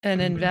An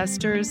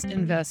investor's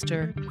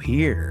investor.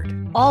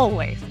 Weird.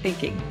 Always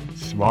thinking.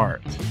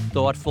 Smart.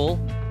 Thoughtful.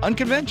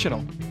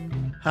 Unconventional.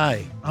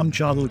 Hi, I'm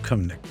John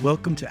Lukumnik.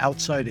 Welcome to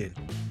Outside In,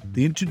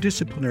 the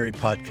interdisciplinary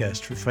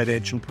podcast for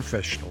financial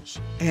professionals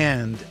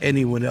and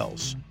anyone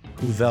else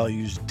who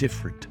values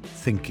different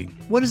thinking.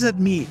 What does that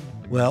mean?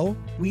 Well,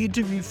 we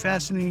interview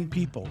fascinating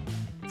people,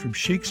 from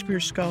Shakespeare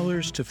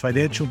scholars to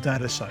financial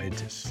data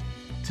scientists,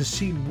 to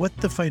see what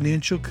the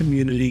financial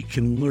community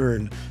can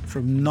learn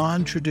from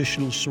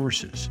non-traditional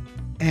sources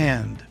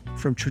and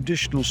from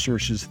traditional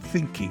sources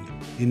thinking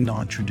in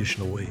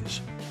non-traditional ways.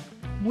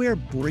 We're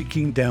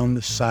breaking down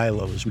the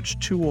silos which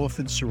too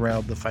often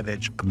surround the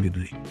financial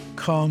community.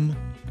 Come,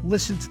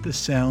 listen to the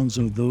sounds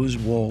of those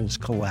walls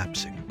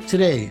collapsing.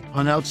 Today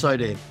on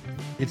Outside In,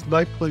 it's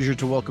my pleasure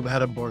to welcome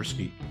Adam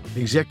Barsky,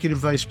 Executive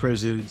Vice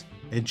President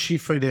and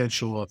Chief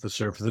Financial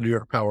Officer for the New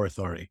York Power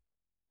Authority.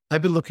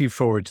 I've been looking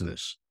forward to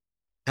this.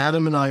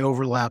 Adam and I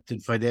overlapped in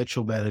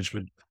financial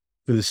management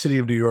for the city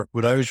of New York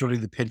when I was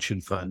running the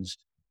pension funds,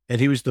 and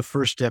he was the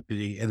first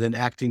deputy and then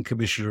acting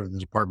commissioner of the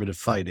Department of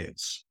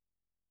Finance.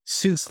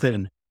 Since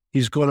then,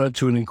 he's gone on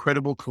to an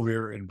incredible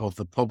career in both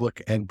the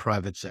public and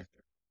private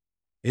sector.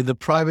 In the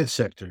private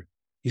sector,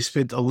 he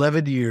spent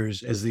 11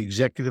 years as the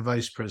Executive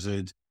Vice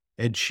President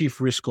and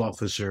Chief Risk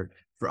Officer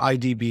for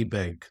IDB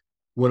Bank,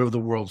 one of the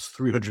world's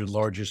 300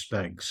 largest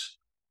banks.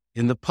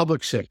 In the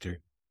public sector,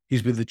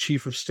 he's been the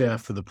Chief of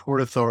Staff for the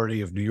Port Authority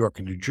of New York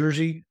and New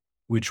Jersey,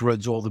 which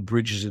runs all the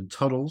bridges and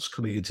tunnels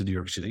coming into New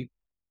York City.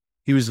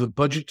 He was the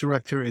Budget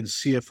Director and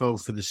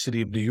CFO for the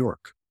City of New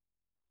York.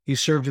 He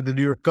served in the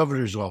New York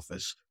Governor's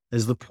Office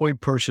as the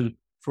point person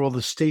for all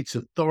the state's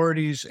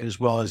authorities, as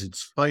well as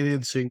its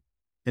financing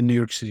and New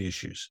York City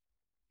issues.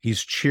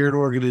 He's chaired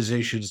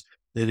organizations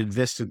that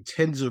invested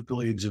tens of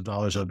billions of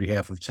dollars on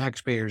behalf of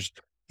taxpayers,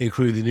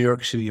 including the New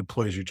York City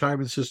Employees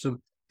Retirement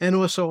System, and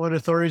also on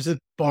authorities that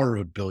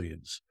borrowed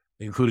billions,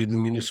 including the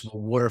Municipal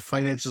Water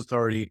Finance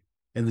Authority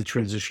and the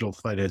Transitional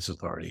Finance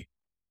Authority.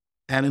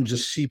 Adam's a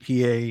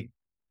CPA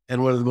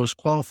and one of the most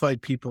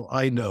qualified people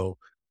I know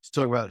to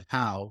talk about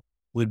how,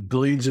 when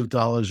billions of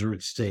dollars are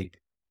at stake,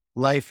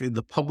 life in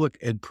the public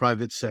and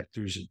private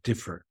sectors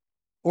differ,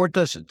 or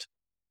doesn't.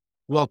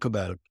 Welcome,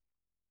 Adam.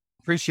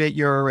 Appreciate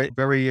your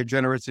very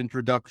generous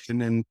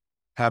introduction and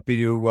happy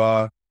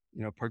to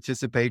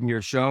participate in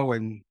your show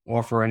and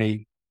offer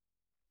any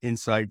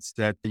insights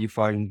that you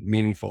find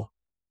meaningful.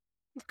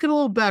 Let's get a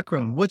little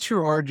background. What's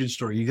your origin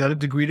story? You got a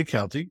degree in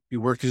accounting. You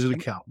worked as an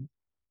accountant.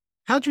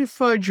 How'd you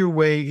find your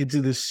way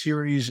into this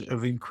series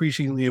of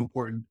increasingly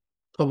important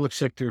public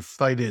sector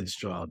finance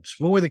jobs?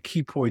 What were the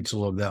key points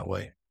along that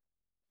way?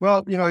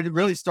 Well, it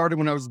really started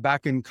when I was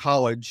back in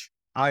college.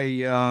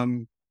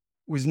 I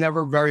was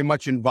never very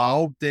much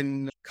involved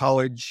in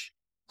college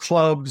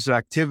clubs,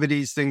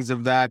 activities, things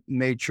of that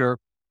nature,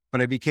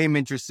 but I became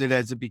interested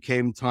as it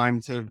became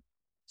time to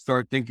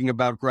start thinking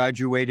about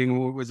graduating.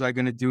 What was I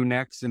going to do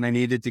next? And I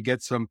needed to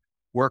get some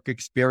work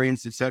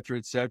experience, et cetera,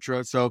 et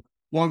cetera. So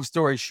long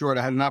story short,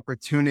 I had an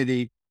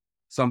opportunity.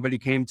 Somebody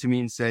came to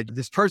me and said,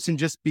 this person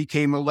just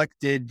became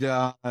elected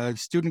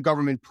student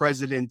government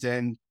president,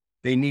 and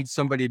they need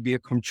somebody to be a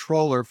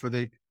controller for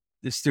the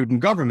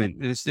student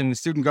government. And the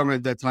student government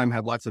at that time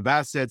had lots of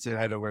assets. It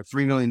had over a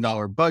 $3 million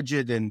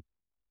budget. And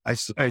I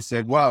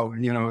said, wow,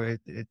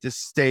 at this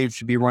stage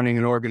should be running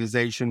an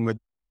organization with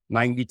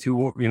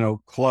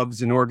 92,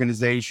 clubs and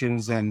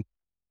organizations and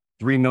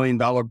 $3 million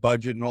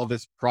budget and all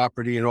this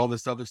property and all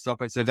this other stuff.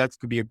 I said, that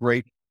could be a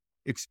great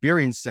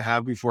experience to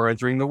have before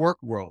entering the work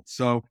world.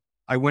 So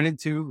I went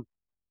into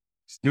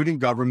student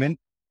government,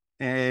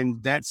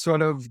 and that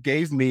sort of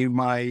gave me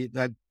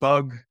that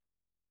bug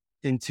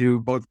into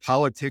both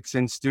politics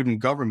and student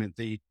government.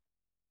 The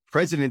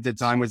president at the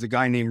time was a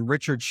guy named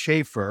Richard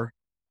Schaefer,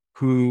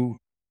 who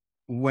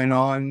went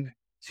on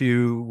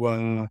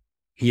to,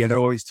 he had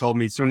always told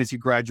me as soon as he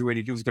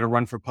graduated, he was going to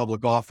run for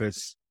public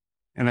office.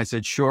 And I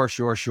said, sure.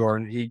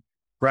 And he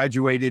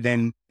graduated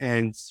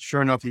and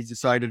sure enough, he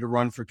decided to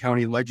run for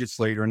county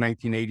legislator in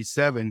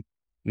 1987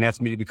 and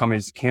asked me to become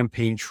his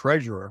campaign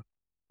treasurer.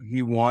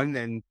 He won,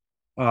 and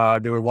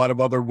there were a lot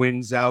of other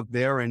wins out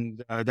there.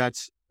 And at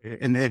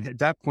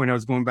that point, I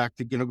was going back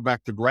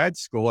to grad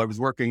school. I was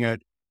working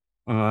at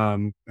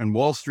on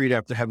Wall Street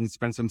after having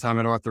spent some time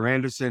at Arthur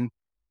Andersen.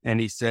 And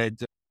he said,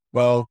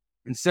 well,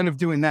 instead of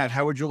doing that,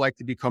 how would you like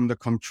to become the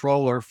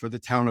comptroller for the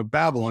town of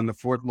Babylon, the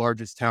fourth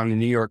largest town in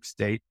New York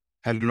State,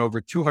 had an over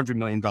 $200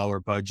 million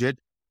budget,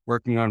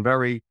 working on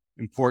very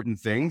important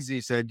things. He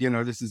said,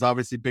 this is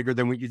obviously bigger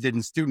than what you did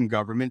in student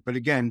government. But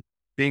again,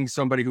 being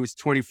somebody who was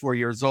 24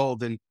 years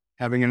old and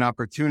having an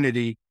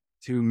opportunity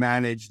to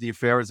manage the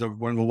affairs of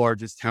one of the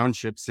largest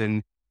townships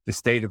in the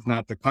state, if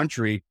not the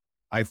country,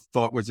 I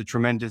thought was a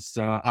tremendous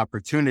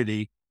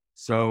opportunity.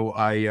 So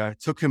I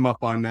took him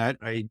up on that.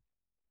 I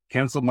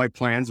canceled my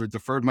plans or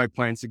deferred my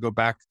plans to go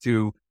back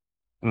to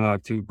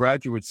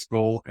graduate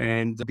school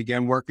and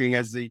began working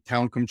as the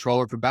town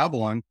controller for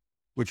Babylon,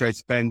 which I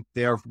spent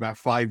there for about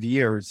 5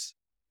 years.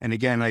 And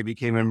again, I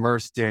became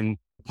immersed in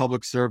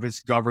public service,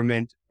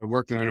 government,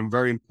 working on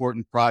very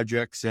important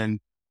projects and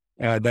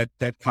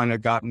that kind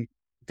of got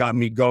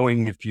me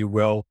going, if you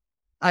will.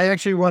 I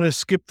actually want to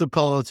skip the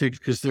politics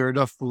because there are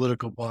enough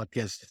political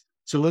podcasts.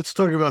 So let's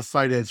talk about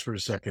finance for a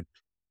second.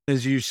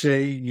 As you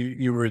say,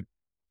 you were in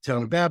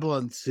town of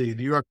Babylon, city of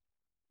New York.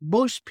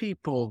 Most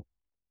people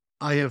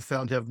I have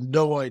found have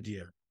no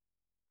idea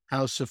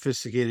how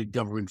sophisticated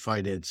government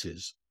finance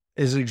is.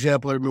 As an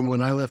example, I remember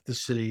when I left the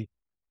city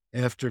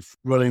after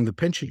running the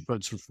pension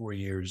funds for 4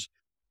 years,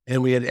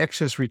 and we had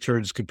excess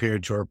returns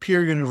compared to our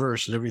peer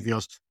universe and everything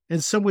else.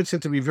 And some would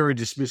said to me very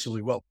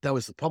dismissively, well, that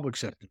was the public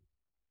sector,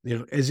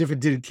 as if it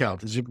didn't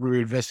count, as if we were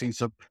investing in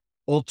some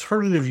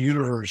alternative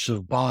universe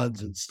of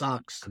bonds and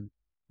stocks and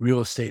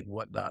real estate and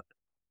whatnot.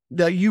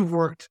 Now, you've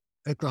worked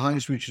at the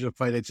highest reaches of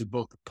finance in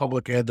both the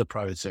public and the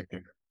private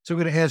sector. So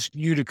I'm going to ask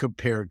you to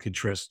compare and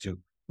contrast to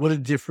what are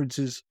the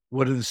differences?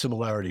 What are the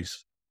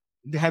similarities?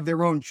 They have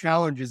their own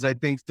challenges. I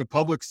think the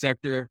public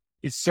sector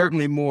is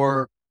certainly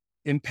more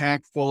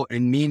impactful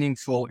and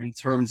meaningful in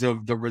terms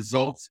of the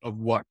results of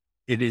what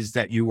it is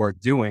that you are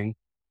doing.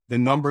 The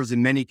numbers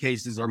in many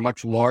cases are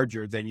much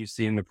larger than you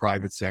see in the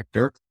private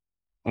sector.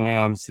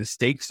 So the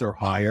stakes are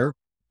higher,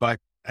 but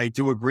I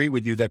do agree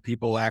with you that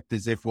people act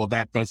as if, well,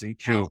 that doesn't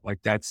count. Like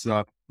that's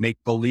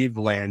make-believe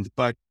land.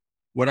 But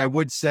what I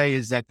would say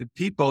is that the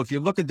people, if you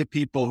look at the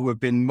people who have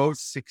been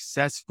most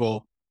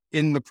successful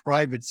in the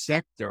private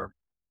sector,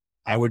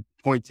 I would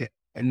point to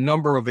a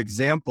number of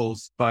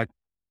examples, but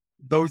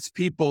those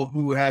people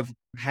who have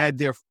had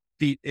their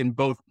feet in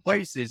both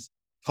places,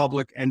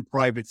 public and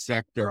private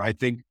sector, I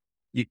think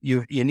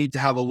you need to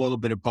have a little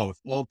bit of both.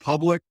 Well,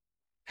 public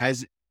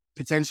has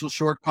potential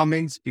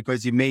shortcomings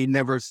because you may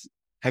never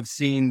have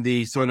seen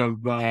the sort of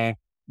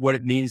what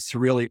it means to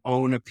really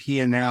own a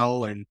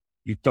P&L, and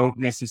you don't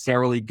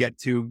necessarily get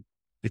to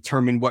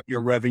determine what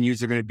your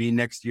revenues are going to be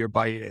next year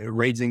by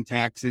raising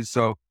taxes.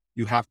 So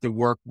you have to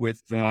work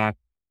with the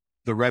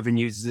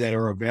revenues that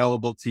are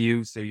available to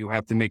you. So you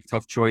have to make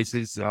tough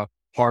choices,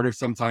 harder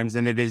sometimes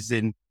than it is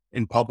in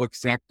public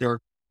sector.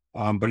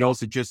 But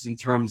also just in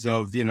terms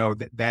of,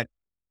 that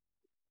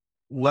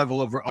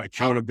level of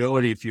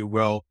accountability, if you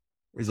will,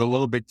 is a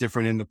little bit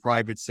different in the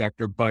private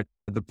sector. But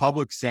the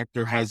public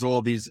sector has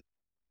all these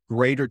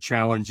greater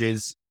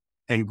challenges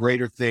and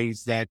greater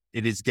things that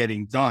it is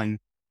getting done.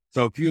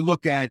 So if you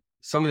look at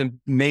some of the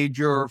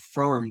major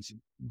firms,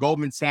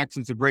 Goldman Sachs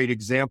is a great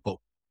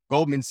example.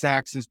 Goldman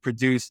Sachs has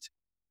produced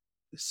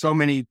so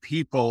many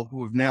people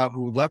who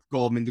left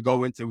Goldman to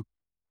go into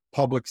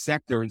public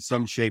sector in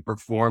some shape or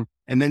form,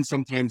 and then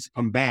sometimes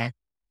come back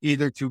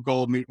either to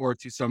Goldman or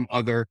to some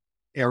other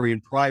area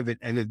in private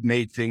and have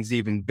made things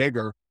even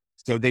bigger.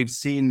 So they've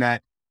seen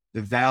that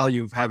the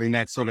value of having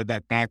that sort of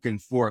that back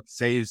and forth.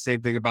 Say the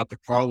same thing about the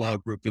Carlyle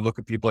Group. You look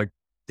at people like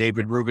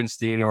David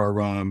Rubenstein or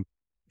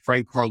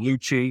Frank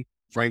Carlucci.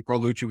 Frank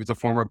Carlucci was a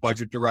former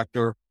budget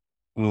director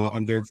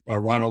under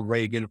Ronald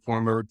Reagan,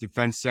 former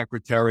defense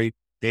secretary.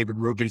 David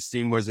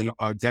Rubenstein was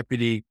a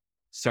deputy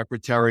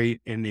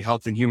secretary in the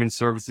Health and Human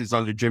Services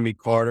under Jimmy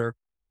Carter.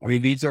 I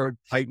mean, these are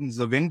titans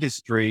of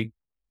industry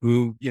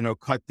who,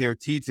 cut their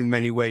teeth in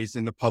many ways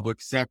in the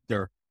public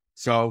sector.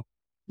 So,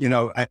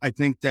 I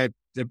think that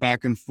the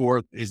back and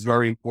forth is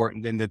very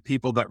important, and the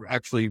people that are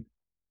actually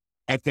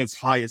at those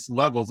highest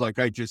levels, like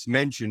I just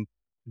mentioned,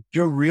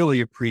 do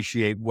really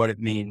appreciate what it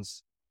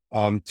means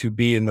to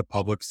be in the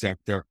public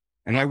sector.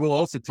 And I will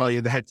also tell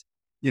you that,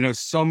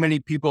 so many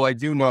people I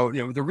do know,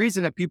 the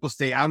reason that people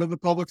stay out of the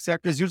public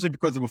sector is usually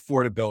because of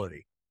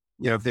affordability.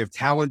 If they're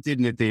talented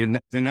and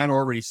if they're not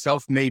already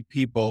self-made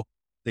people,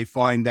 they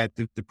find that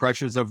the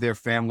pressures of their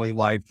family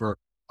life or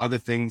other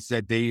things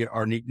that they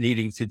are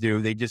needing to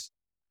do, they just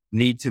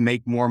need to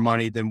make more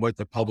money than what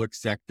the public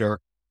sector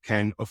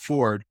can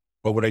afford.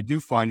 But what I do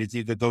find is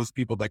either those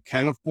people that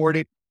can afford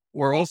it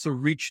or also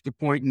reach the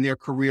point in their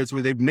careers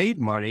where they've made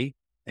money,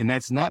 and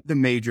that's not the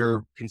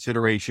major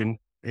consideration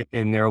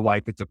in their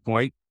life at the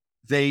point.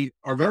 They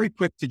are very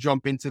quick to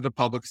jump into the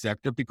public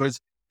sector because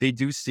they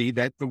do see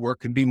that the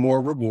work can be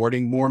more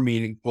rewarding, more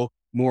meaningful,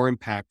 more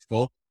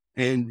impactful.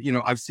 And,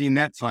 I've seen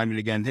that time and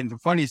again. And the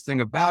funniest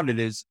thing about it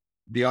is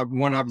the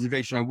one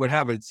observation I would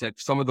have is that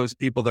some of those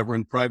people that were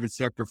in private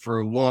sector for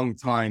a long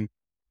time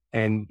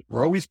and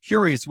were always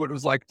curious what it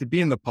was like to be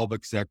in the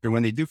public sector,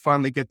 when they do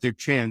finally get their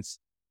chance,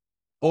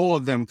 all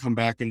of them come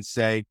back and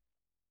say,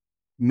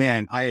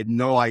 man, I had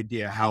no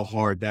idea how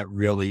hard that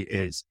really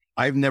is.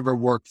 I've never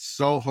worked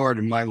so hard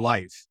in my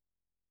life.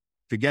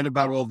 Forget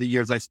about all the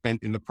years I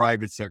spent in the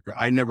private sector.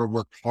 I never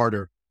worked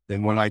harder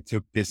than when I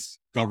took this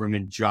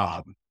government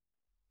job.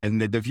 And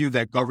the view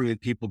that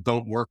government people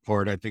don't work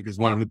hard, I think, is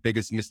one of the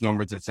biggest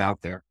misnomers that's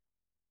out there.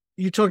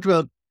 You talked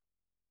about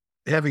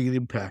having an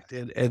impact,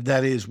 and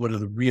that is one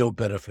of the real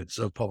benefits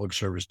of public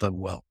service done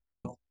well.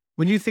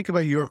 When you think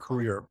about your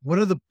career, what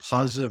are the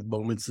positive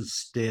moments that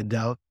stand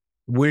out?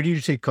 Where do you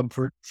take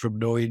comfort from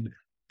knowing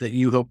that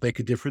you help make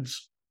a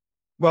difference?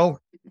 Well,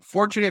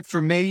 fortunate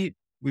for me,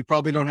 we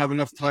probably don't have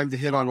enough time to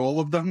hit on all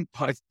of them,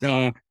 but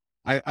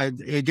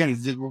again,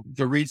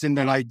 the reason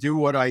that I do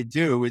what I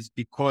do is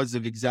because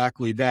of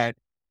exactly that,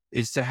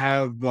 is to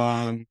have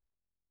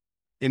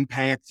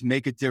impact,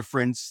 make a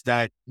difference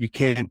that you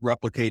can't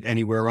replicate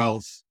anywhere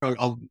else.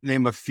 I'll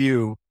name a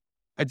few.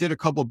 I did a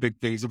couple big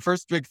things. The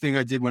first big thing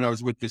I did when I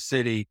was with the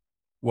city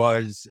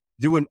was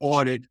do an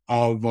audit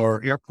of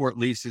our airport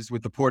leases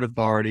with the Port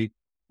Authority,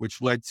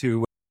 which led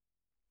to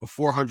a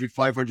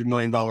 $500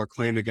 million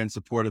claim against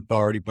the Port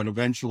Authority, but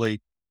eventually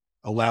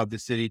allowed the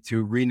city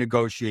to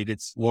renegotiate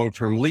its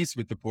long-term lease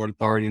with the Port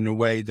Authority in a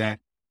way that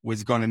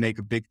was going to make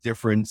a big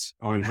difference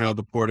on how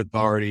the Port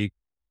Authority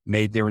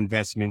made their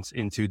investments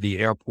into the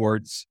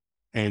airports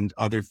and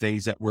other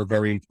things that were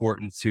very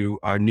important to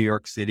New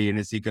York City and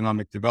its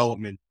economic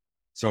development.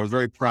 So I was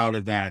very proud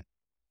of that.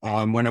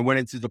 When I went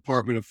into the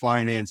Department of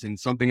Finance, and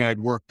something I had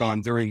worked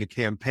on during the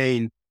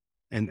campaign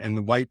and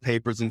the white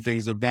papers and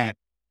things of that,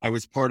 I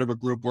was part of a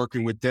group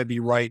working with Debbie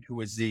Wright, who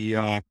was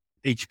the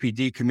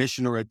HPD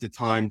commissioner at the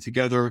time.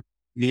 Together,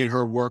 me and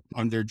her worked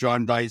under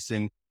John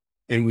Dyson,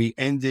 and we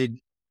ended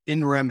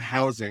in-rem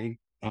housing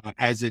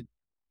as it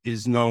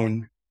is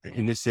known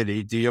in the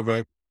city. Do you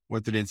have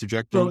wanted to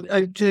interject? So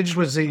I just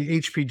want to say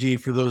HPD,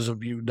 for those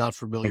of you not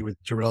familiar with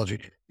terminology,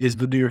 is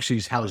the New York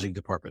City's housing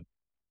department.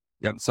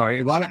 Yeah, sorry.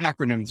 A lot of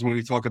acronyms when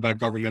we talk about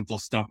governmental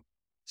stuff.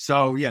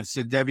 So yes,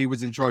 so Debbie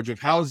was in charge of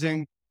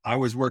housing. I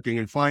was working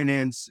in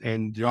finance,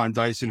 and John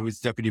Dyson, who was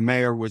deputy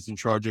mayor, was in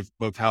charge of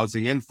both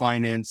housing and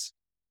finance,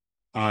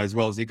 as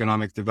well as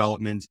economic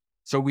development.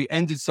 So we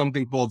ended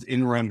something called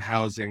in-rem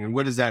housing. And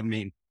what does that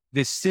mean?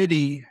 The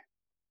city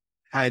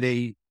had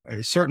a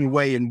certain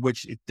way in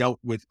which it dealt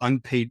with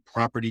unpaid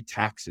property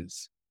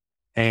taxes.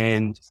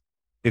 And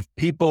if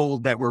people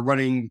that were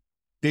running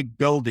big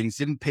buildings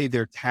didn't pay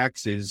their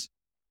taxes,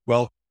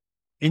 well,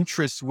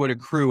 interest would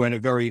accrue at a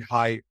very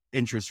high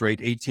interest rate,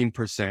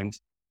 18%.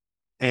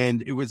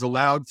 And it was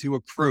allowed to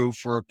accrue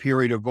for a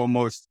period of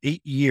almost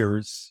 8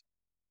 years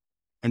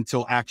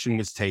until action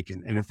was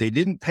taken. And if they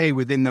didn't pay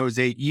within those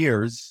 8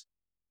 years,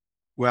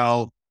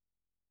 well,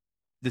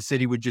 the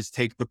city would just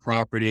take the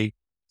property.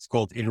 It's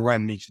called in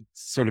rem, which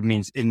sort of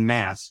means in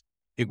mass.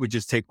 It would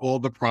just take all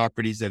the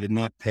properties that had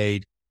not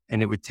paid,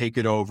 and it would take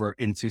it over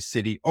into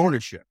city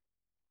ownership.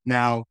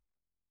 Now,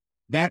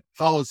 that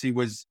policy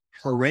was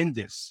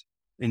horrendous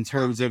in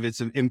terms of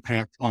its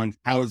impact on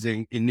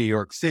housing in New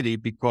York City,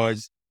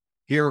 because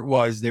here it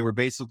was, they were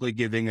basically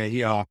giving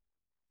a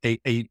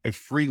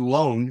free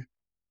loan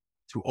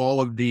to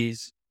all of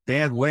these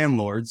bad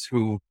landlords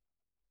who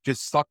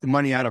just sucked the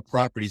money out of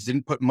properties,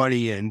 didn't put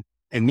money in.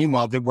 And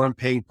meanwhile, they weren't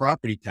paying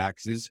property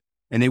taxes,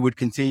 and they would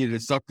continue to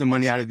suck the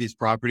money out of these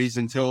properties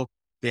until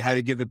they had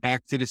to give it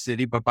back to the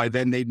city. But by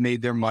then they'd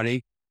made their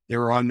money. They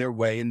were on their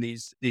way, and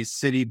these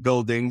city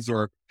buildings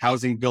or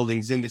housing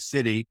buildings in the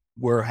city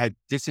had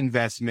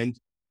disinvestment,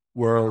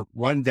 were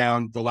run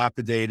down,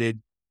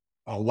 dilapidated,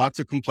 lots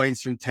of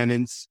complaints from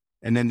tenants.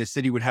 And then the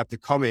city would have to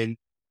come in,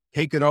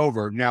 take it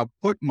over, now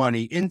put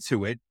money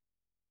into it,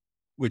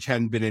 which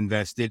hadn't been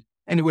invested.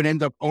 And it would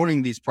end up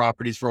owning these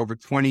properties for over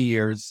 20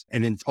 years.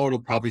 And in total,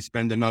 probably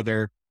spend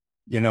another,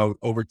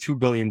 over $2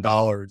 billion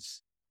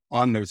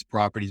on those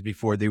properties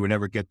before they would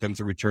ever get them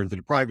to return to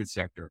the private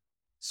sector.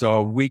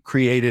 So we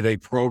created a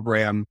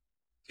program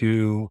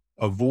to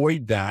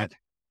avoid that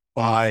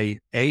by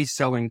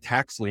selling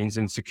tax liens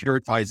and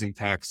securitizing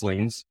tax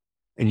liens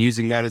and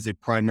using that as a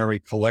primary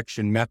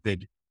collection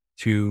method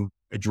to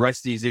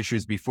address these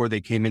issues before they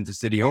came into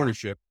city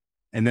ownership.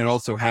 And then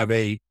also have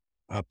a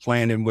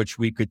plan in which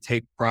we could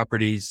take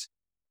properties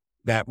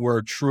that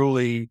were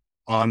truly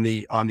on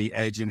the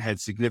edge and had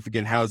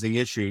significant housing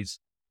issues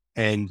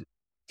and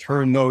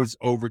turn those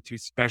over to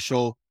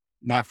special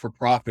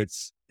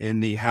not-for-profits in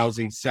the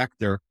housing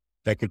sector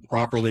that could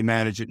properly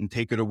manage it and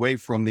take it away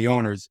from the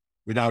owners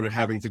without it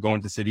having to go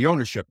into city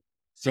ownership.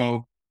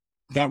 So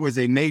that was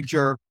a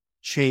major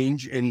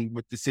change in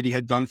what the city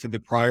had done for the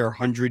prior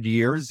 100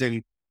 years.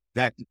 And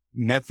that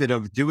method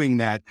of doing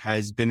that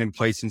has been in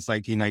place since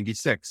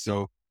 1996.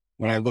 So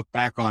when I look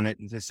back on it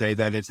and to say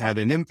that it's had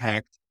an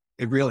impact,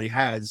 it really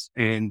has.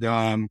 And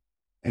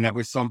that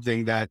was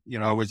something that,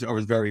 I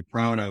was very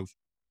proud of.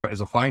 As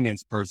a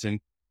finance person,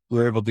 we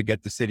were able to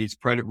get the city's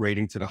credit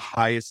rating to the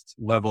highest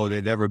level it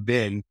had ever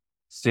been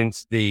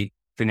since the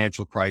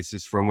financial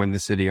crisis, from when the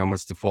city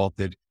almost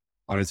defaulted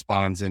on its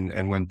bonds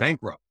and went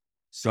bankrupt.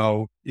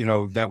 So,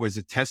 that was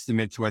a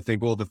testament to, I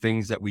think, all the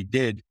things that we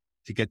did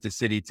to get the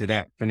city to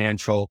that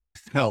financial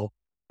health.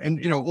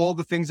 And, all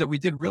the things that we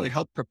did really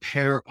helped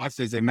prepare us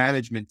as a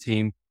management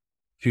team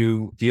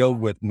to deal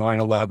with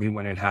 9/11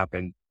 when it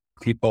happened.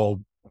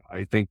 People,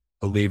 I think,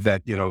 believe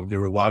that, there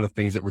were a lot of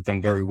things that were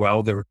done very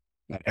well.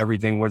 Not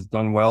everything was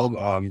done well.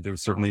 There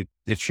was certainly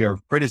its share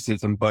of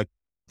criticism, but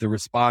the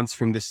response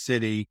from the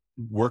city,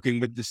 working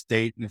with the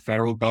state and the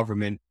federal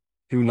government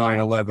to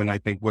 9/11, I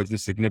think was a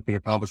significant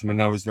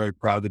accomplishment. I was very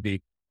proud to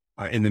be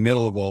in the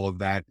middle of all of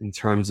that, in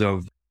terms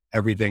of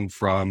everything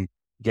from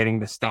getting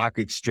the stock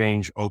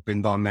exchange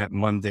opened on that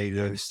Monday,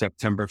 the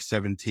September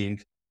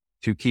 17th,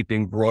 to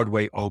keeping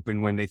Broadway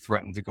open when they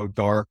threatened to go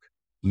dark,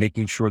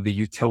 making sure the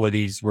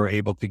utilities were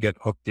able to get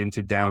hooked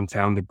into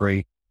downtown to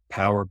bring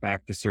power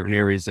back to certain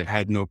areas that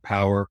had no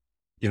power,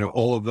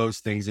 all of those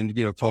things. And,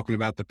 talking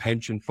about the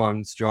pension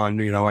funds, John,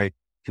 I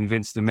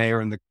convinced the mayor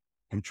and the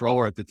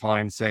controller at the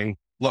time saying,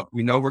 look,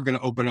 we know we're going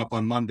to open up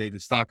on Monday, the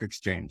stock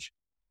exchange.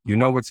 You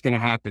know what's going to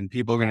happen.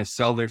 People are going to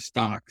sell their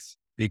stocks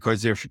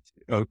because they're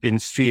in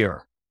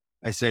fear.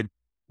 I said,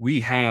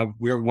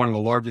 we're one of the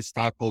largest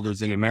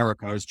stockholders in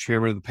America. I was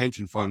chairman of the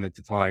pension fund at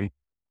the time.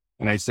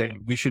 And I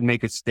said, we should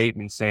make a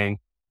statement saying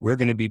we're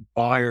going to be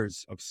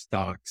buyers of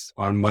stocks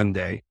on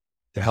Monday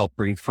to help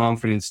bring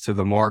confidence to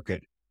the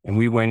market. And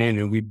we went in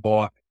and we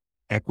bought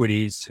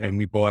equities and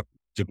we bought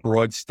the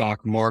broad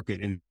stock market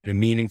in a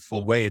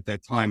meaningful way at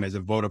that time as a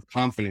vote of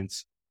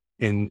confidence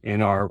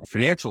in our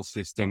financial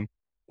system,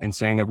 and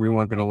saying that we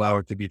weren't going to allow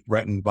it to be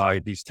threatened by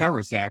these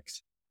terrorist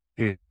acts.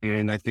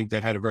 And I think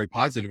that had a very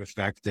positive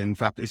effect. And in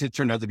fact, it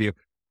turned out to be a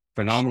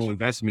phenomenal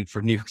investment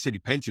for New York City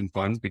pension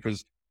funds,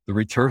 because the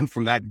return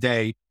from that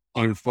day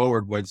on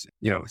forward was,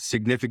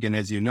 significant,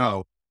 as you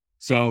know.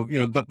 So,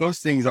 but those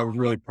things I was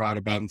really proud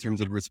about in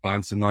terms of the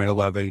response to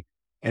 9/11.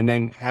 And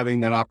then having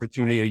that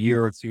opportunity a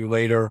year or two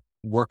later,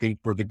 working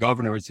for the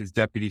governor as his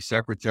deputy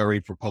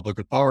secretary for public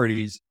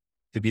authorities,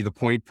 to be the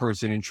point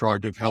person in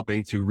charge of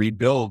helping to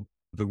rebuild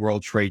the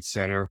World Trade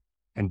Center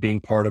and being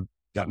part of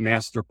that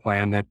master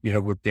plan that,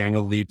 with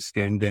Daniel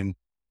Libeskind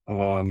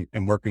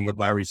and working with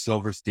Larry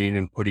Silverstein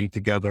and putting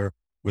together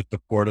with the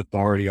Port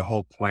Authority a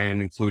whole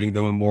plan, including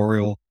the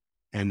memorial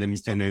and the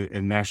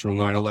National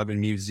 9/11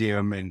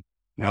 Museum and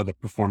now the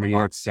Performing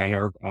Arts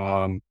Center.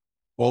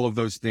 All of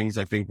those things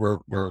I think were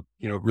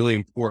really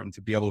important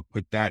to be able to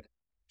put that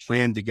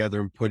plan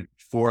together and put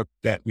forth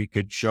that we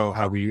could show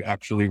how we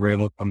actually were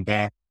able to come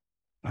back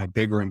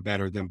bigger and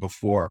better than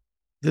before.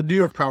 The New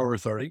York Power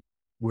Authority,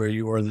 where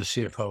you are the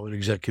CFO and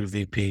executive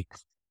VP,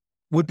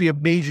 would be a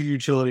major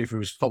utility if it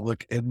was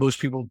public, and most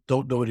people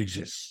don't know it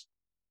exists.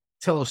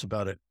 Tell us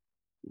about it.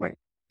 Right.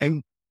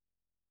 And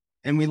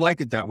we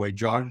like it that way,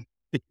 John,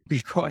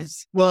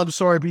 because... Well, I'm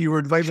sorry, but you were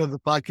invited on the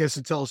podcast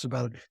to tell us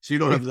about it, so you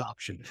don't have the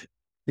option.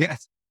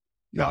 Yes.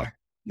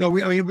 No,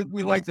 we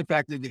like the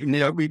fact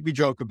that, we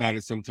joke about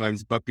it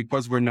sometimes, but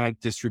because we're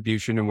not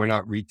distribution and we're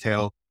not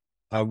retail,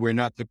 we're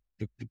not the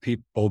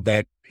people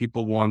that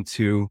people want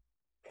to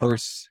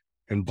curse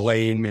and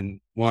blame and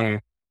want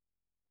to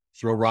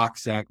throw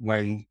rocks at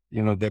when,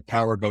 their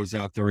power goes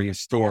out during a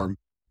storm.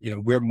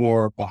 We're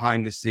more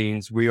behind the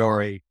scenes. We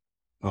are a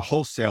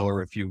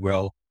wholesaler, if you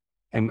will.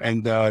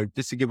 And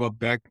just to give a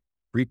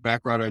brief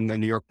background on the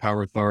New York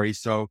Power Authority.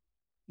 So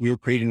we were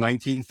created in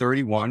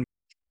 1931,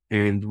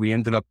 and we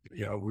ended up,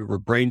 we were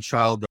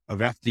brainchild of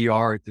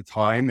FDR at the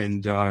time.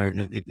 And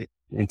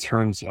in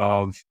terms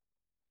of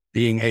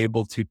being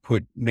able to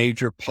put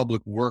major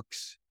public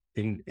works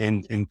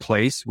in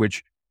place,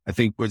 which I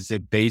think was the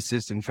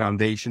basis and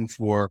foundation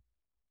for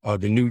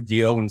the New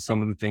Deal and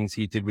some of the things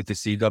he did with the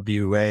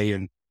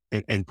CWA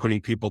and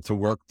putting people to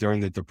work during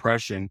the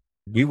Depression.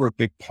 We were a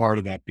big part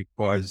of that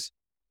because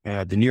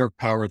the New York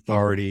Power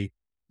Authority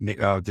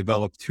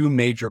developed two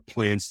major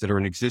plants that are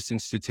in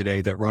existence to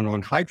today that run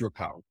on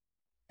hydropower,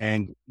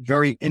 and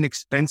very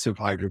inexpensive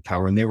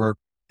hydropower. And they were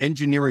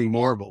engineering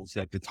marvels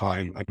at the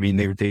time. I mean,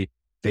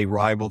 they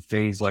rivaled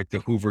things like the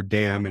Hoover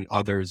Dam and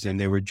others, and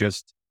they were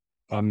just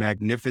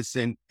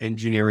magnificent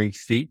engineering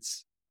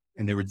feats,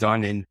 and they were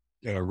done in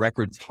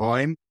record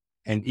time.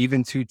 And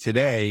even to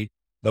today,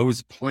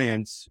 those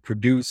plants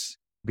produce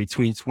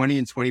between 20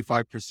 and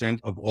 25%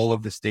 of all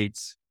of the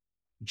state's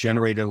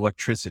generated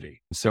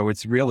electricity. So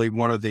it's really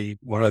one of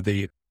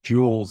the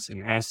jewels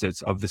and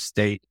assets of the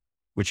state,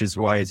 which is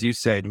why, as you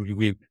said,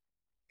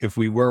 if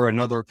we were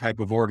another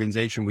type of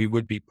organization, we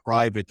would be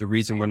private. The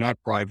reason we're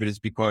not private is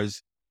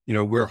because,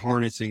 we're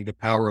harnessing the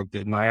power of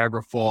the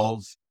Niagara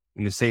Falls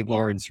and the St.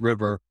 Lawrence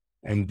River,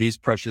 and these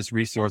precious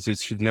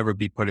resources should never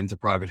be put into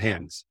private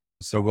hands.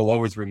 So we'll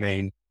always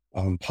remain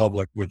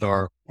public with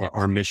our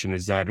mission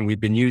is that. And we've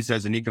been used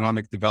as an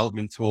economic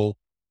development tool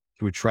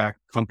to attract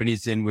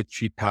companies in with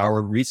cheap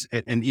power.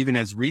 And even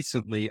as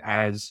recently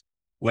as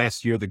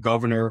last year, the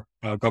Governor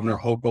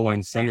Hochul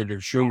and Senator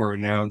Schumer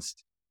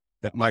announced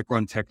that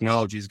Micron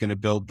Technology is going to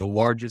build the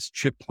largest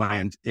chip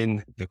plant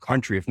in the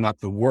country, if not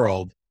the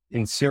world,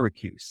 in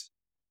Syracuse.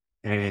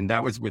 And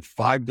that was with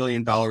 $5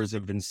 billion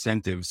of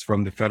incentives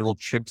from the Federal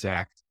CHIPS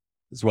Act,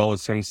 as well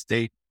as some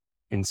state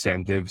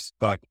incentives.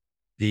 But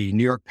the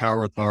New York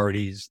Power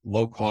Authority's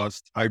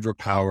low-cost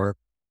hydropower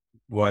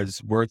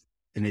was worth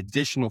an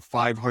additional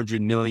 $500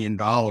 million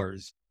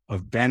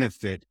of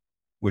benefit,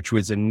 which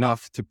was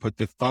enough to put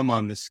the thumb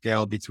on the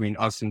scale between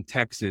us and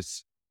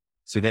Texas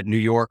so that New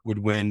York would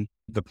win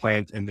the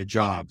plant and the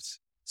jobs.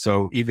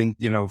 So even,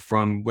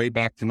 from way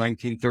back to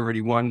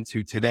 1931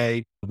 to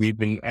today, we've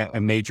been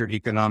a major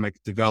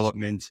economic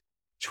development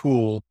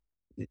tool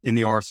in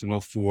the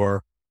arsenal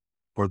for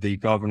the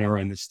governor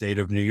and the state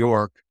of New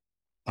York.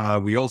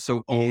 We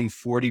also own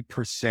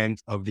 40%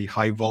 of the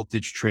high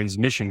voltage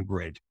transmission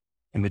grid.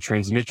 And the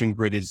transmission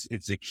grid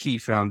it's a key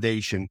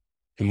foundation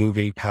to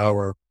moving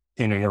power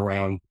in and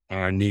around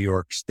New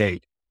York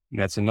State. And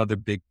that's another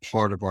big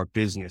part of our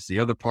business. The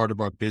other part of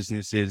our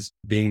business is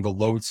being the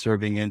load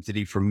serving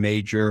entity for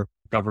major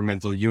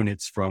governmental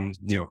units from,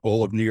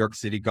 all of New York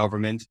City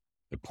government,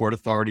 the Port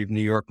Authority of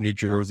New York, New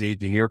Jersey,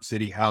 the New York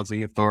City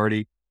Housing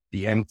Authority,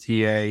 the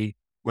MTA,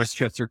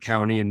 Westchester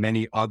County, and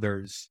many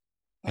others.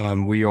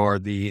 We are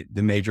the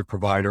major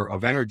provider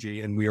of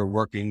energy, and we are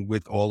working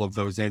with all of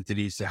those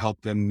entities to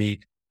help them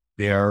meet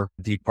their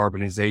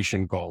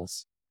decarbonization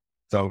goals.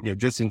 So,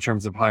 just in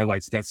terms of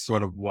highlights, that's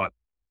sort of what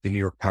the New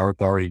York Power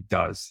Authority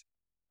does.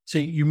 So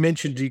you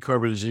mentioned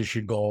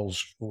decarbonization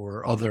goals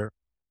for other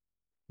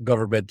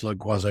governmental and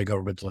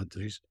quasi-governmental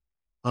entities.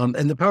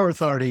 And the Power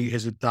Authority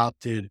has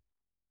adopted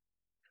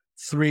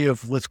three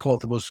of, let's call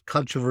it, the most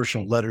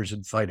controversial letters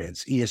in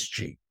finance: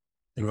 ESG,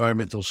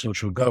 environmental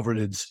social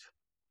governance,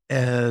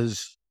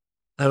 as,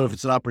 I don't know if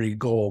it's an operating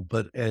goal,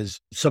 but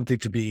as something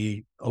to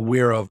be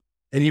aware of.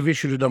 And you've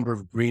issued a number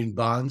of green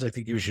bonds. I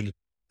think you issued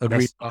a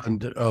green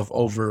bond of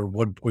over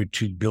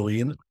 1.2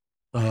 billion,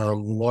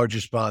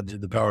 largest bond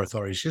in the Power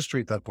Authority's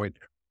history at that point.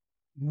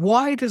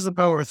 Why does the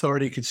Power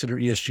Authority consider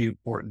ESG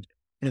important?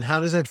 And how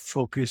does that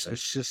focus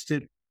assist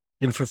it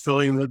in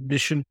fulfilling the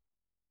mission?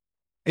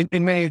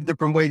 In many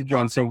different ways,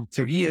 John. So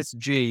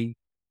ESG,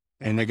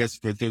 and I guess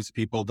for those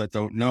people that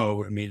don't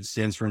know, it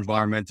stands for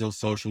environmental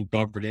social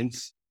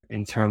governance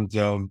in terms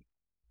of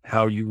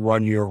how you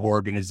run your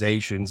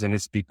organizations. And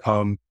it's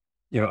become,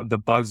 the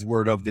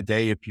buzzword of the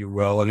day, if you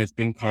will. And it's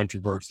been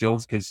controversial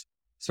because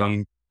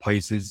some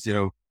places,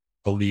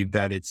 believe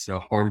that it's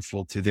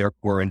harmful to their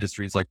core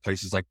industries, like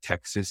places like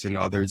Texas and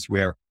others,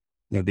 where,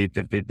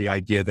 the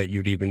idea that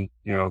you'd even,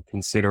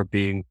 consider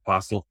being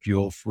fossil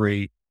fuel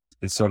free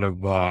is sort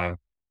of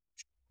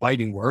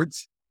fighting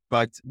words.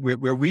 But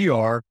where we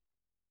are,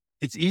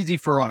 it's easy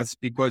for us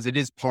because it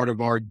is part of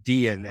our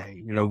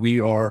DNA. We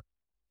are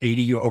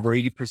over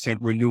 80%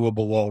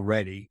 renewable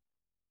already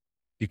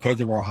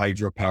because of our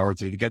hydropower.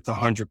 So to get to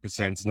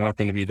 100%, it's not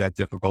going to be that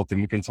difficult.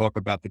 And we can talk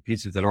about the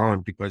pieces that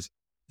aren't, because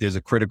there's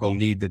a critical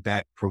need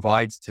that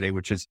provides today,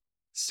 which is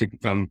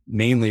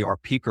mainly our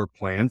peaker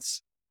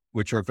plants,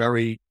 which are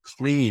very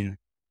clean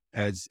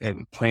as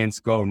plants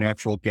go.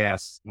 Natural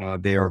gas,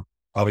 they are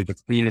probably the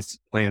cleanest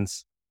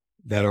plants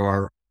that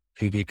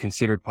can be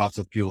considered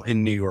fossil fuel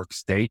in New York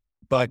State.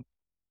 But,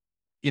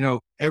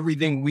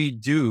 everything we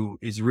do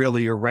is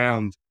really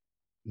around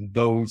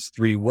those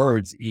three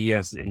words, E,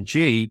 S, and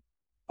G,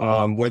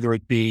 whether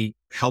it be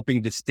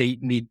helping the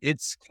state meet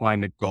its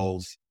climate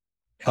goals,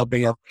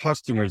 helping our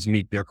customers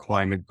meet their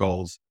climate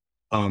goals,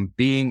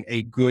 being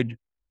a good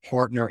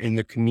partner in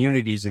the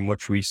communities in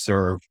which we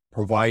serve,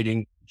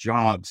 providing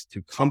jobs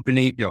to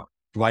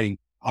providing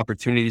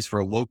opportunities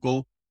for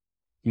local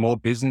small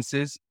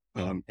businesses,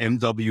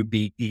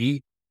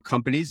 MWBE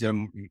companies,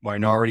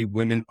 minority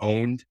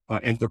women-owned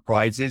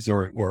enterprises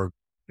or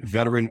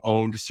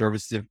veteran-owned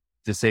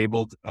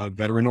disabled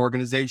veteran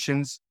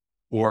organizations,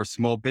 or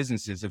small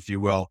businesses, if you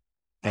will,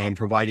 and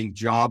providing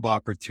job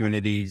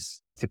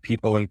opportunities to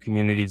people in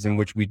communities in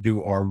which we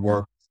do our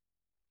work.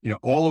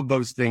 All of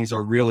those things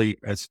are really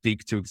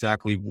speak to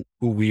exactly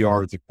who we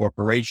are as a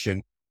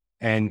corporation.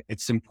 And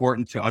it's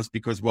important to us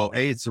because, well,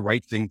 A, it's the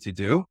right thing to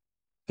do.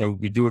 So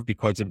we do it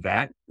because of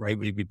that, right?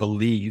 We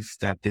believe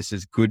that this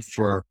is good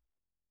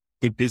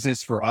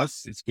business for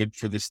us. It's good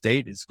for the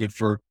state. It's good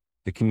for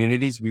the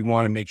communities. We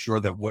want to make sure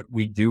that what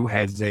we do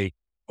has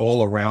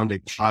all around a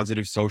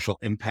positive social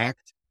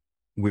impact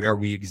where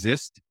we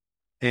exist.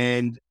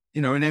 And,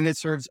 and then it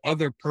serves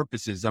other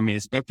purposes.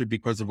 Especially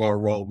because of our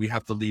role, we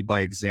have to lead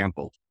by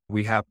example.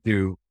 We have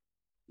to,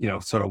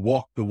 sort of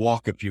walk the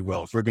walk, if you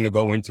will. If we're going to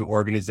go into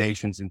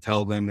organizations and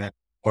tell them that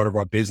part of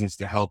our business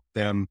to help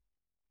them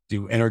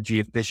do energy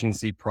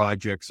efficiency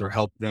projects or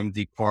help them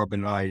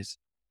decarbonize,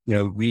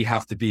 we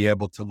have to be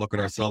able to look at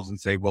ourselves and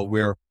say, well,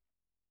 we're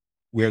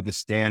the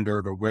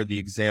standard, or we're the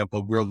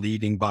example, we're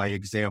leading by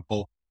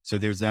example. So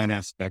there's that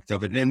aspect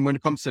of it. And when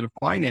it comes to the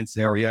finance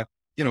area,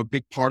 a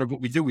big part of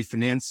what we do, we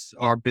finance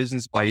our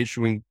business by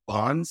issuing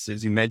bonds,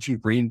 as you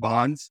mentioned, green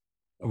bonds,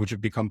 which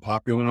have become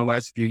popular in the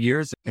last few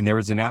years. And there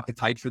is an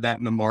appetite for that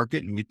in the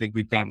market. And we think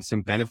we've gotten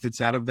some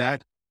benefits out of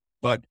that.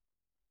 But,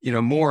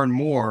 more and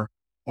more,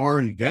 our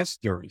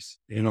investors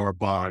in our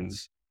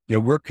bonds,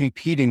 we're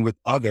competing with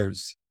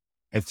others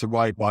as to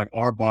why buy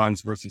our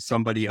bonds versus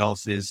somebody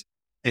else's.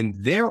 And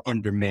they're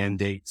under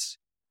mandates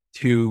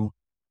to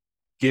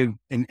give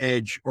an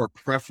edge or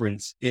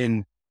preference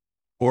in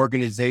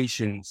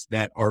organizations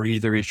that are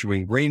either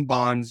issuing green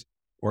bonds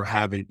or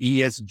have an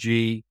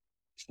ESG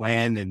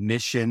plan and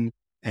mission,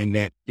 and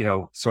that,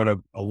 sort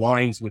of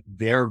aligns with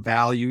their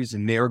values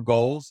and their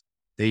goals.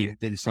 They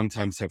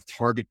sometimes have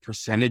target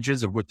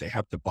percentages of what they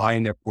have to buy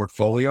in their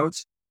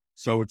portfolios.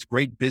 So it's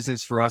great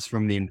business for us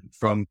from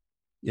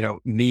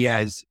me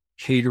as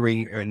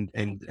catering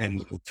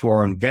and to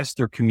our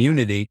investor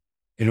community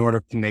in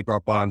order to make our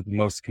bonds the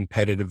most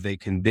competitive they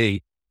can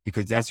be,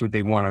 because that's what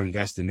they want to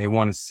invest in. They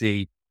want to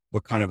see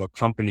what kind of a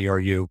company are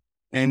you.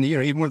 And,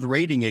 even with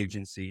rating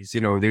agencies,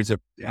 there's an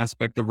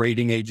aspect of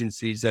rating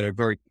agencies that are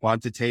very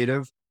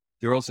quantitative.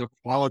 There's also a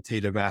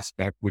qualitative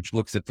aspect, which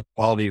looks at the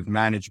quality of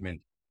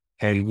management.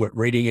 And what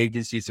rating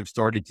agencies have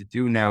started to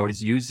do now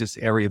is use this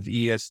area of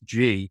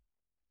ESG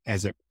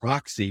as a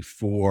proxy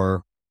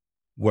for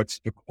what's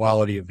the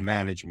quality of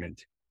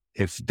management.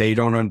 If they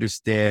don't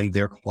understand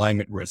their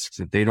climate risks,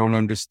 if they don't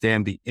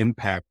understand the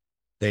impact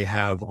they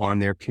have on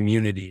their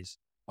communities,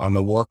 on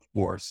the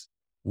workforce,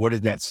 what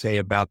does that say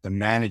about the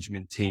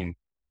management team?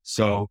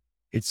 So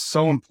it's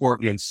so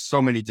important in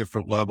so many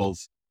different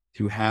levels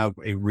to have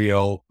a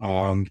real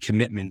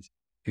commitment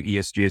to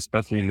ESG,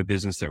 especially in the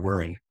business that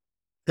we're in.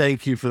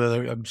 Thank you for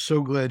that. I'm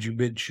so glad you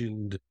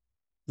mentioned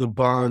the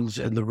bonds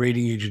and the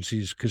rating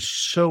agencies, because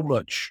so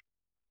much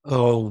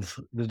of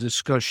the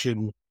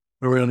discussion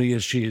around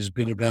ESG has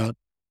been about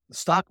the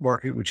stock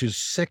market, which is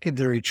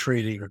secondary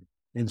trading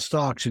in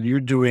stocks, and you're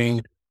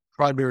doing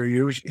primary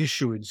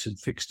issuance in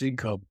fixed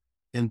income,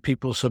 and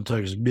people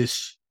sometimes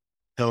miss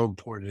how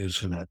important it is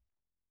for that.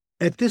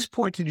 At this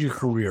point in your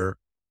career,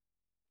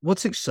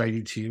 what's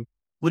exciting to you?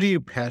 What are you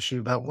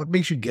passionate about? What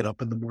makes you get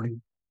up in the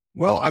morning?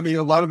 Well, I mean,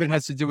 a lot of it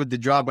has to do with the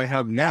job I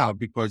have now,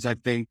 because I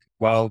think,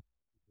 well,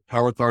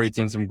 Power Authority's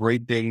done some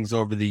great things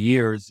over the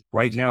years.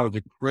 Right now is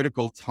a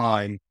critical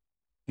time,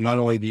 not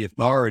only the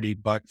authority,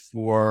 but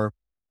for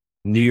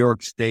New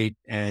York State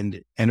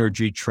and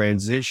energy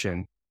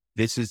transition.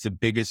 This is the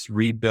biggest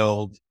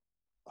rebuild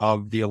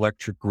of the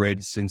electric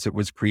grid since it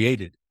was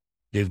created.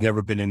 There's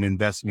never been an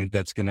investment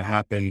that's going to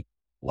happen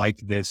like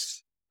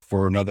this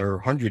for another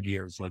 100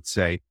 years, let's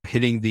say.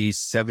 Hitting these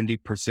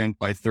 70%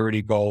 by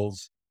 30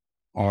 goals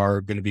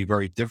are going to be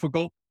very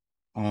difficult.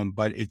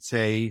 But it's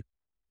a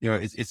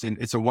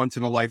once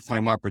in a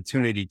lifetime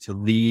opportunity to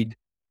lead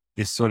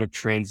this sort of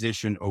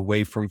transition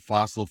away from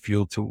fossil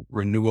fuel to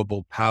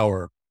renewable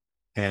power,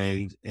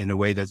 and in a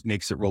way that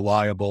makes it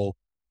reliable,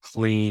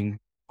 clean,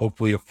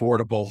 hopefully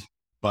affordable.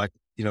 But,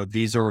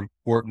 these are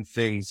important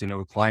things.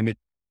 Climate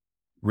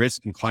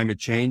risk and climate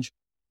change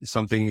is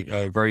something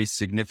very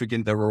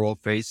significant that we're all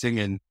facing.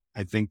 And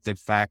I think the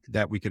fact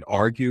that we could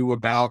argue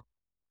about,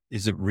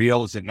 is it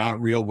real? Is it not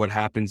real? What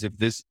happens if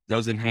this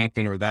doesn't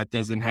happen or that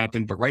doesn't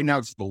happen? But right now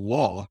it's the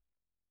law,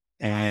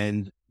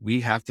 and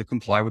we have to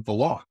comply with the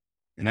law.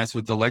 And that's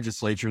what the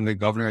legislature and the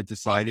governor had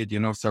decided,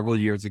 several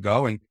years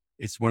ago. And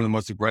it's one of the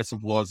most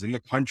aggressive laws in the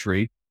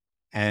country.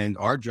 And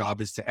our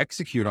job is to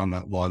execute on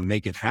that law and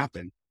make it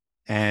happen.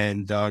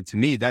 And to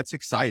me, that's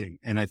exciting.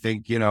 And I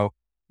think,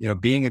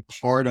 being a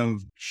part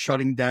of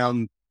shutting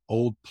down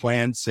old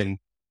plants and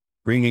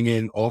bringing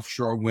in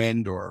offshore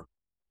wind or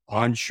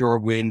onshore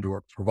wind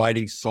or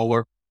providing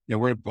solar.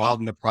 We're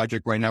involved in the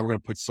project right now. We're going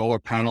to put solar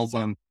panels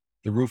on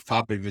the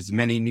rooftop of as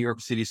many New York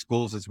City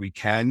schools as we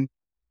can.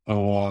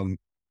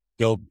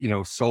 Build,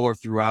 solar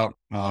throughout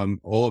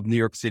all of New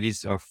York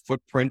City's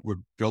footprint. We're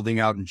building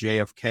out in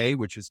JFK,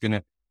 which is going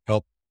to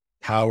help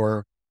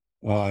power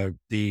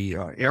the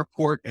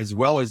airport as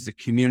well as the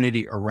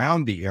community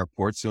around the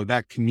airport. So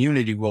that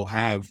community will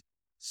have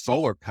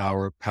solar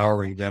power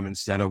powering them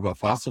instead of a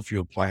fossil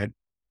fuel plant.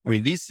 I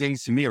mean, these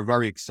things to me are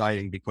very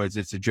exciting because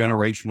it's a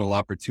generational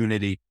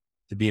opportunity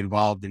to be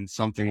involved in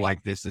something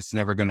like this. It's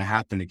never going to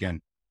happen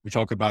again. We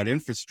talk about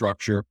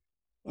infrastructure.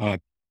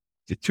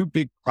 The two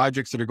big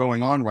projects that are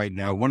going on right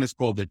now, one is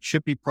called the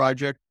Chippy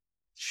Project,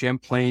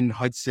 Champlain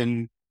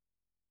Hudson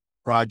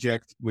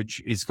Project,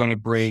 which is going to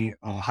bring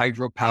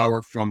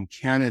hydropower from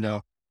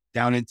Canada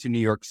down into New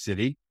York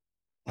City.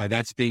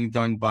 That's being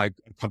done by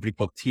a company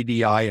called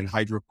TDI and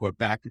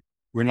Hydro-Quebec.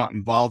 We're not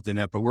involved in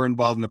that, but we're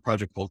involved in a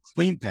project called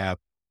Clean Path,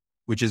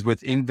 which is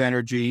with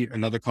Invenergy,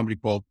 another company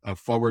called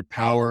Forward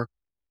Power.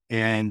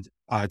 And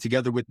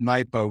together with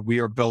NYPA, we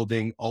are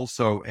building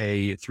also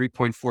a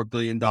 $3.4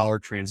 billion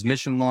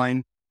transmission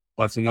line,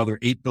 plus another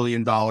 $8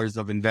 billion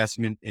of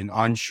investment in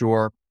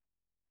onshore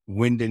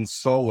wind and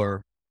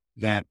solar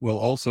that will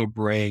also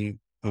bring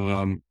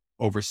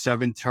over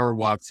 7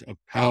 terawatts of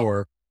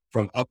power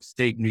from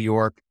upstate New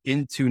York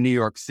into New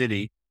York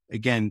City,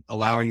 again,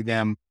 allowing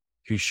them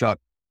to shut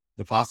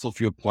the fossil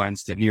fuel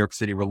plants that New York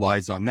City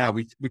relies on now.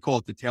 We call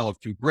it the tale of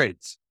two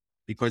grids,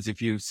 because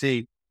if you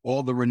see,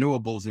 all the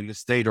renewables in the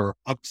state are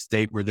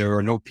upstate where there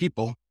are no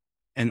people,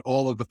 and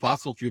all of the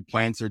fossil fuel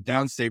plants are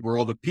downstate where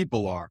all the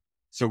people are.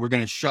 So we're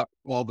going to shut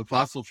all the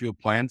fossil fuel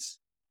plants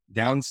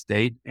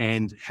downstate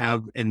and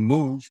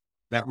move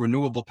that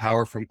renewable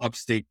power from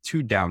upstate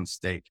to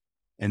downstate.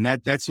 And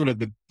that's sort of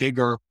the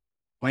bigger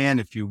plan,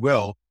 if you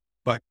will.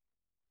 But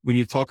when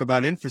you talk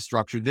about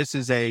infrastructure, this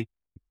is an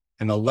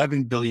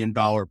 $11 billion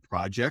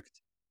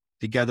project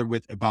together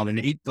with about an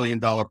 $8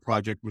 billion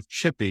project with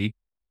Chippy.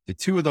 The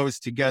two of those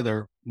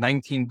together,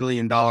 $19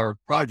 billion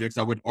projects,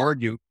 I would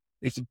argue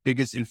it's the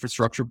biggest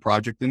infrastructure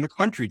project in the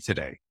country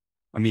today.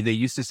 I mean, they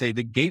used to say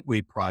the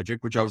Gateway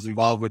Project, which I was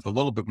involved with a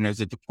little bit when I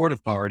was at the Port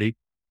Authority,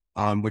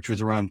 which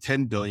was around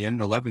 10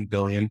 billion, 11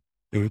 billion.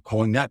 They were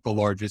calling that the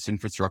largest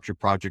infrastructure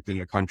project in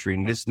the country.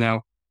 And this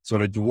now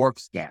sort of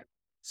dwarfs that.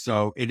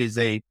 So it is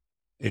a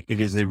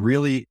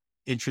really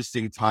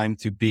interesting time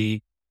to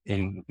be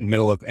in the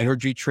middle of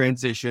energy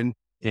transition,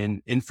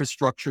 in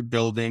infrastructure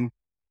building.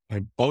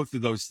 And both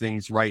of those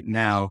things right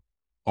now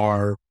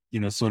are,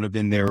 sort of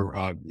in their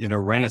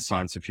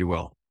renaissance, if you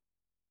will.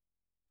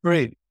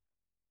 Great.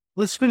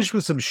 Let's finish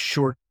with some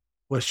short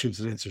questions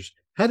and answers.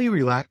 How do you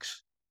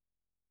relax?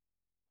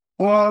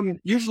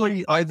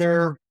 Usually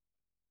either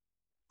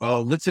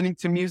listening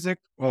to music,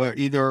 or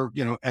either,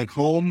 at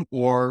home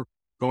or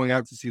going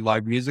out to see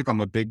live music.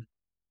 I'm a big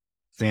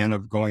fan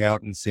of going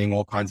out and seeing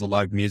all kinds of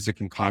live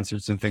music and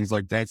concerts and things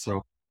like that.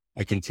 So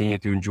I continue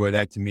to enjoy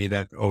that. To me,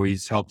 that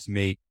always helps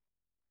me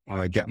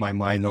get my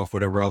mind off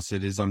whatever else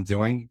it is I'm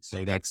doing.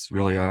 So that's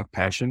really a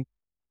passion.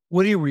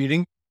 What are you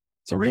reading?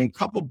 So reading a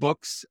couple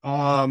books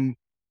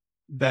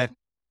that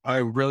I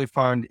really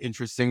found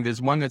interesting.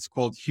 There's one that's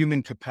called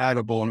Human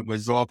Compatible, and it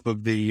was off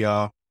of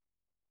the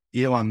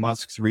Elon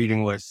Musk's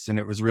reading lists. And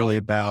it was really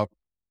about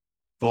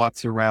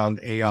thoughts around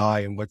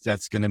AI and what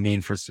that's going to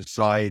mean for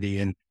society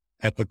and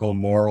ethical,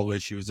 moral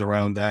issues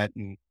around that.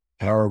 And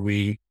how are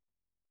we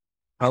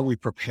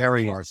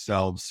preparing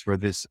ourselves for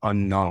this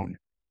unknown?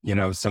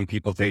 Some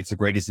people say it's the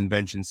greatest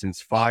invention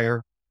since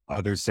fire.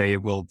 Others say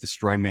it will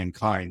destroy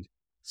mankind.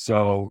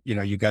 So,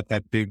 you got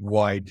that big,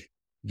 wide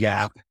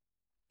gap,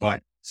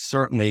 but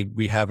certainly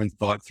we haven't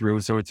thought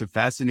through. So it's a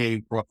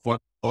fascinating,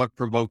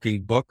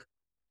 thought-provoking book.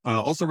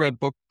 Also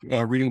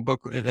reading a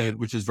book,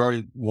 which is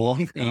very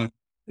long.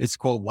 It's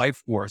called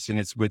Life Force, and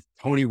it's with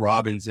Tony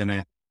Robbins and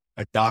a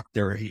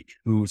doctor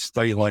who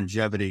studied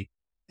longevity.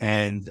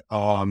 And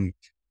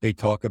they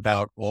talk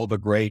about all the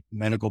great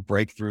medical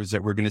breakthroughs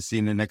that we're going to see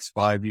in the next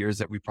 5 years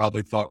that we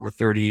probably thought were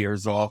 30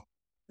 years off,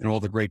 and all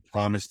the great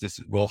promise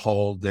this will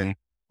hold, and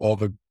all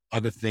the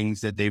other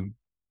things that they've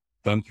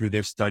done through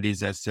their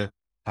studies as to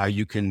how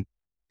you can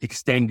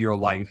extend your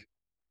life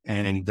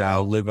and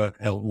live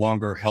a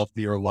longer,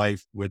 healthier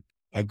life with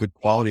a good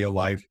quality of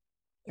life.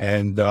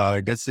 And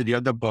I guess the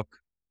other book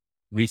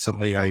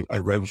recently I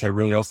read, which I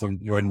really also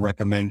enjoyed and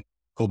recommend,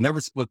 called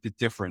Never Split the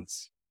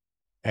Difference.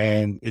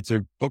 And it's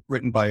a book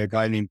written by a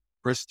guy named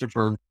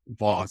Christopher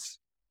Voss,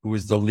 who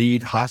is the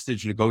lead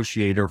hostage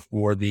negotiator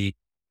for the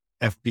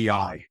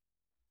FBI.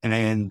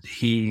 And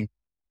he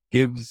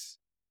gives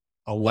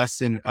a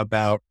lesson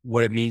about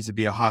what it means to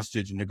be a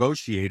hostage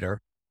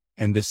negotiator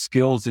and the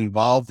skills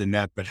involved in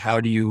that. But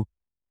how do you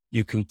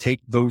can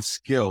take those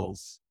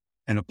skills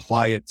and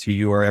apply it to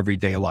your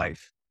everyday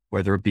life,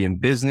 whether it be in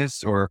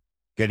business or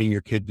getting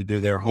your kid to do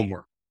their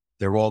homework.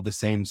 They're all the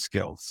same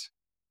skills.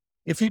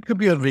 If you could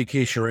be on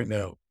vacation right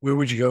now, where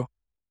would you go?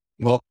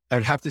 Well,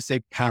 I'd have to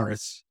say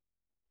Paris,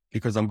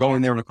 because I'm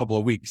going there in a couple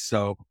of weeks.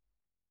 So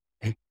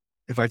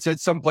if I said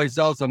someplace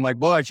else, I'm like,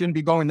 well, I shouldn't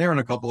be going there in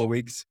a couple of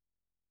weeks.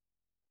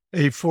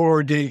 A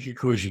foreordained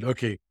conclusion.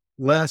 Okay.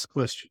 Last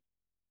question.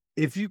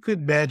 If you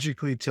could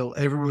magically tell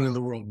everyone in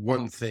the world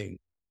one thing,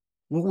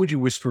 what would you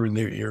whisper in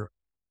their ear?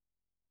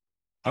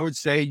 I would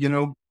say,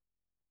 you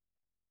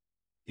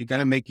got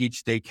to make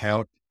each day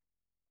count.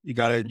 You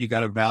got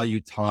to value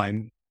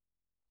time.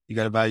 You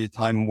got to value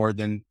time more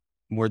than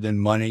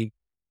money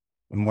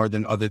and more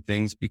than other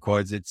things,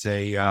 because it's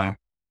a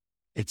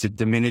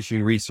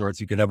diminishing resource.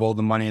 You could have all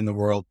the money in the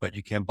world, but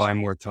you can't buy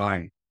more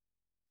time.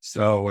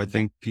 So I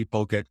think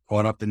people get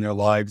caught up in their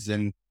lives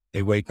and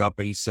they wake up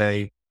and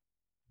say,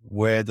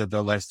 where did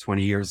the last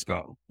 20 years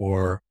go?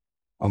 Or,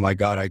 oh my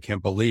God, I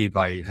can't believe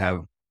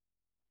I'm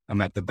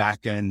at the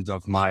back end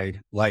of my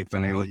life.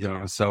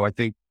 And so I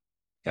think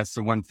that's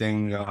the one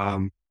thing,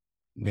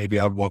 maybe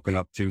I've woken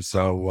up to.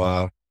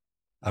 So,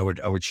 I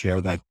would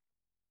share that.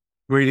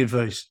 Great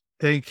advice.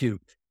 Thank you.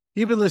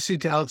 You've been listening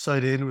to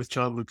Outside In with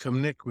John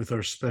Lukumnick with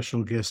our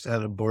special guest,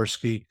 Adam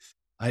Barsky.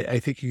 I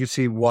think you can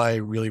see why I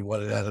really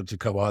wanted Adam to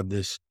come on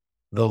this.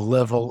 The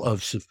level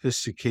of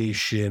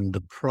sophistication,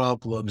 the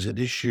problems and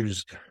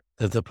issues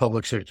that the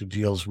public sector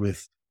deals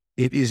with,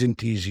 it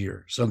isn't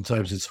easier.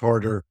 Sometimes it's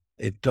harder.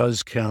 It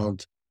does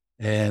count.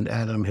 And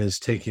Adam has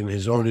taken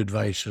his own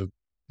advice of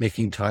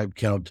making time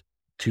count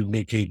to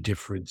make a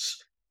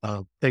difference.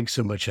 Thanks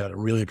so much, Adam.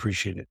 Really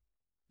appreciate it.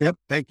 Yep.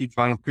 Thank you,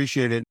 John.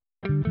 Appreciate it.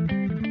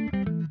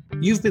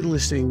 You've been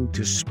listening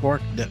to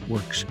Spark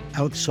Network's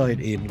Outside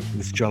In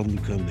with John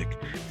Lukumnick,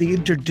 the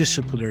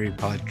interdisciplinary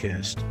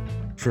podcast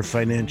for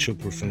financial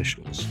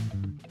professionals.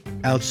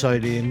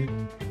 Outside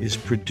In is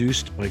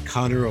produced by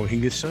Connor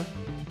O'Hingasa,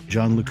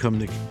 John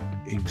Lukumnick,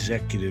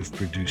 executive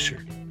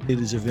producer. It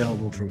is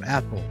available from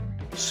Apple,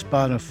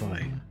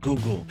 Spotify,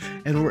 Google,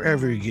 and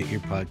wherever you get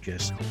your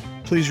podcasts.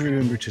 Please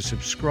remember to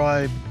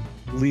subscribe,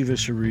 leave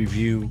us a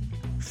review,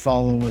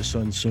 follow us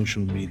on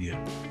social media.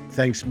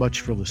 Thanks much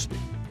for listening.